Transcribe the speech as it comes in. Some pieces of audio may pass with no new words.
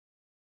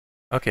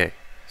Okay,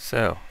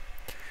 so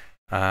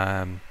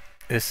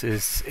this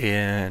is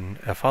in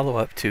a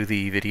follow-up to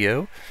the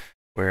video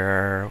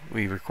where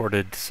we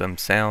recorded some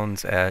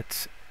sounds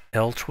at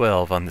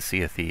L-12 on the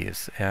Sea of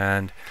Thieves,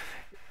 and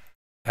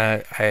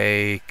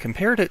I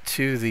compared it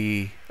to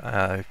the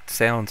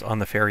sounds on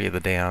the Ferry of the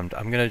Damned.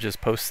 I'm gonna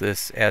just post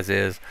this as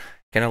is,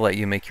 gonna let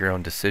you make your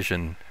own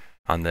decision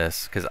on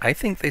this because I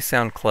think they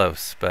sound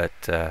close, but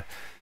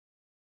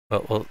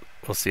we'll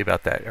see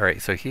about that. All right,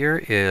 so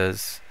here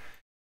is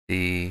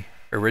the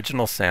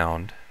original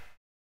sound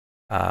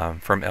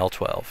from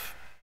L-12,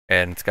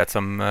 and it's got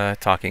some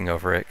talking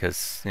over it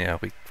because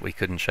we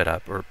couldn't shut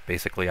up, or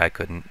basically I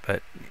couldn't,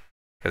 but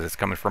because it's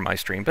coming from my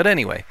stream. But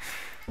anyway.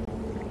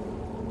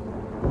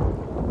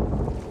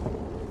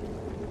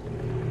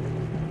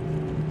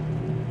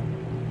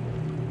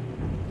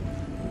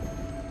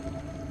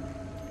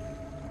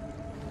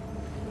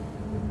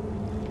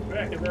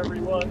 Tracking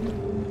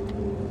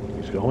everyone.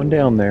 He's going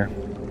down there.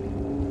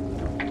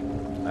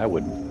 I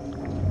wouldn't.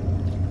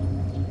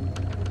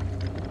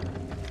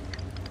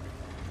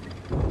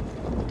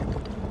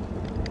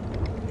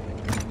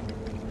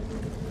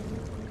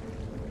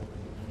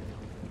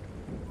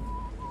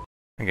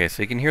 Okay,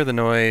 so you can hear the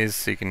noise,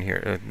 so you can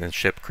hear the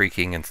ship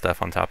creaking and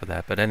stuff on top of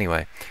that. But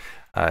anyway,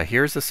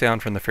 here's the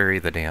sound from the Ferry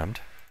of the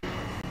Damned.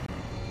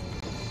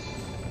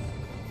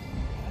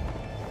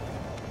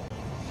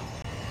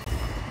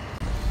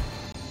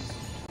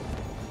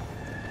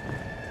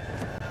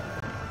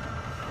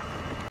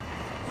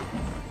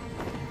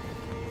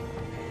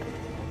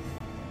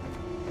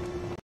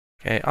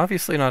 Okay,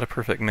 obviously not a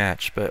perfect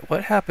match, but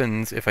what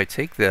happens if I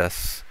take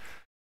this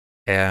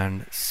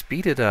and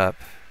speed it up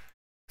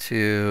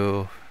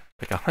to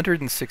like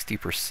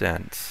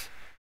 160%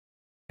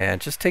 and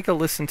just take a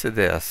listen to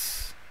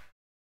this.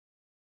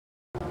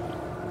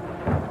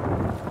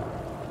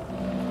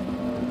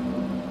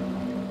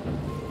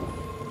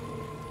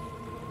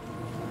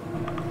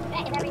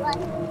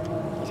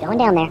 He's going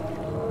down there.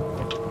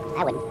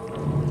 I wouldn't.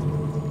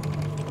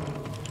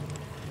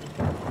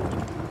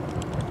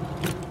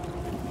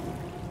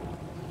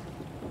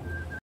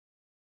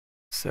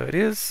 So it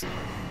is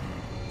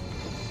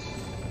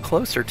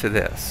closer to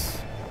this.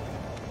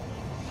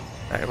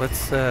 Alright,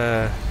 let's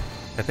I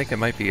think it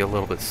might be a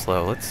little bit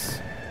slow. Let's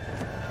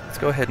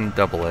go ahead and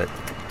double it,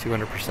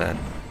 200%.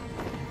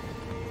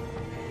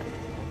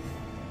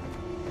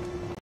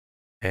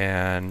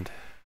 And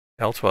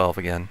L-12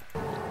 again.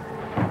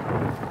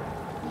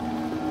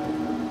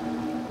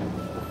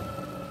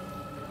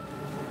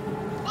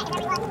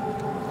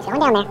 He's going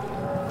down there.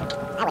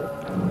 I wouldn't.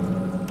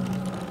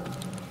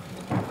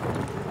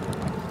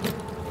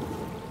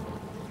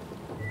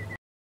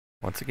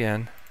 Once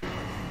again.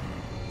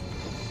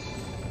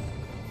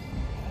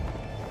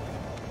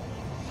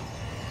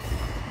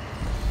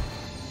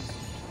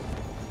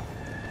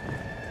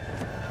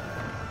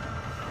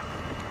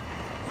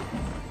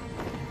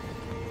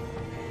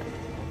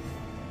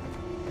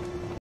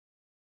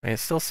 It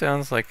still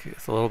sounds like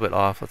it's a little bit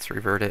off. Let's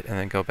revert it and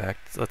then go back.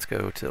 Let's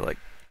go to like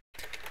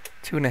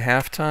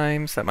 2.5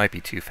 times. That might be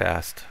too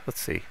fast. Let's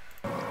see.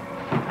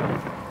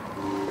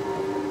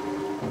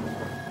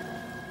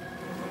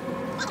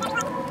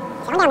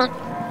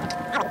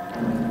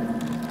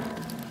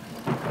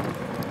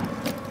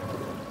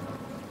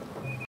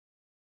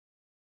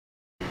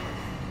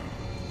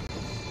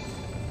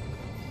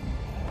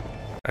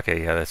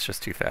 Okay, yeah, that's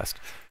just too fast.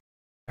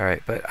 All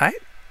right, but I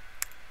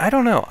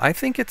don't know. I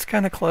think it's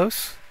kind of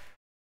close.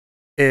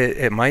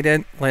 It might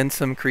lend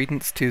some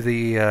credence to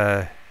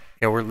the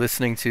we're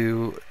listening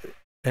to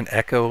an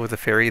echo of the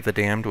Ferry of the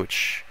Damned,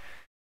 which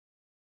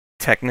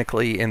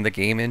technically in the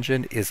game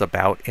engine is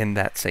about in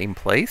that same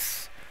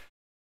place.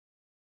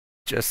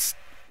 Just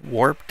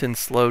warped and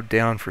slowed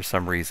down for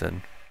some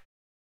reason.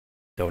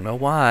 Don't know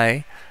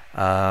why.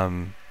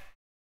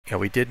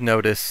 We did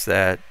notice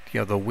that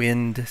the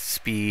wind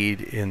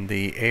speed in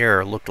the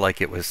air looked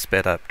like it was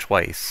sped up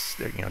twice,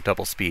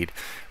 double speed,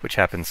 which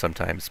happens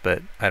sometimes,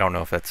 but I don't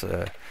know if that's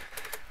a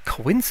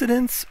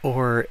coincidence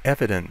or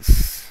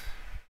evidence.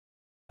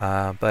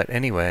 But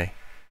anyway,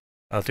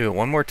 I'll do it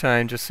one more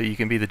time just so you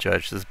can be the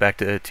judge. This is back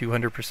to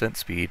 200%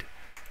 speed.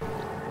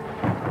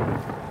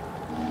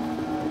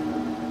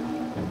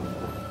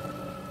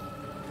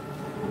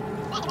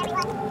 He's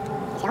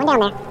going down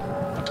there.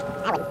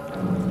 I wouldn't.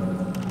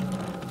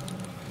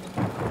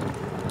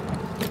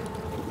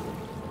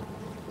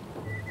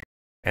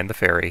 And the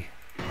ferry.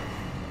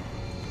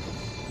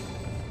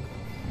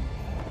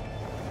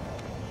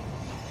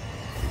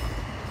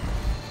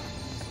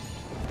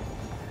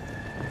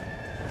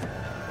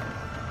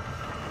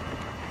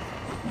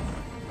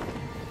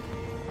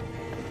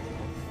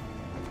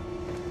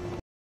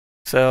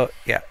 So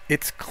yeah,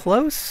 it's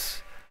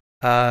close.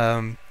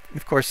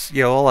 Of course,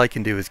 all I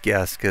can do is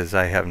guess because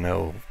I have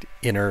no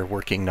inner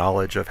working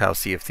knowledge of how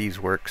Sea of Thieves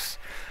works.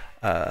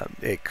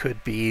 It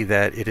could be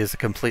that it is a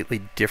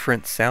completely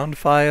different sound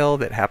file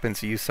that happens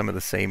to use some of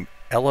the same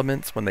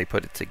elements when they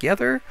put it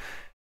together,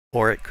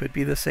 or it could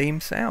be the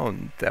same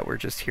sound that we're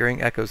just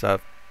hearing echoes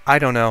of. I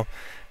don't know.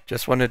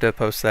 Just wanted to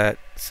post that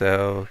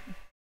so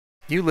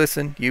you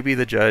listen, you be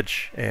the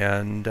judge,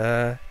 and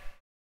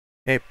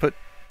hey, put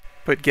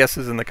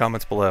guesses in the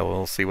comments below.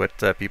 We'll see what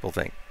people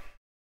think.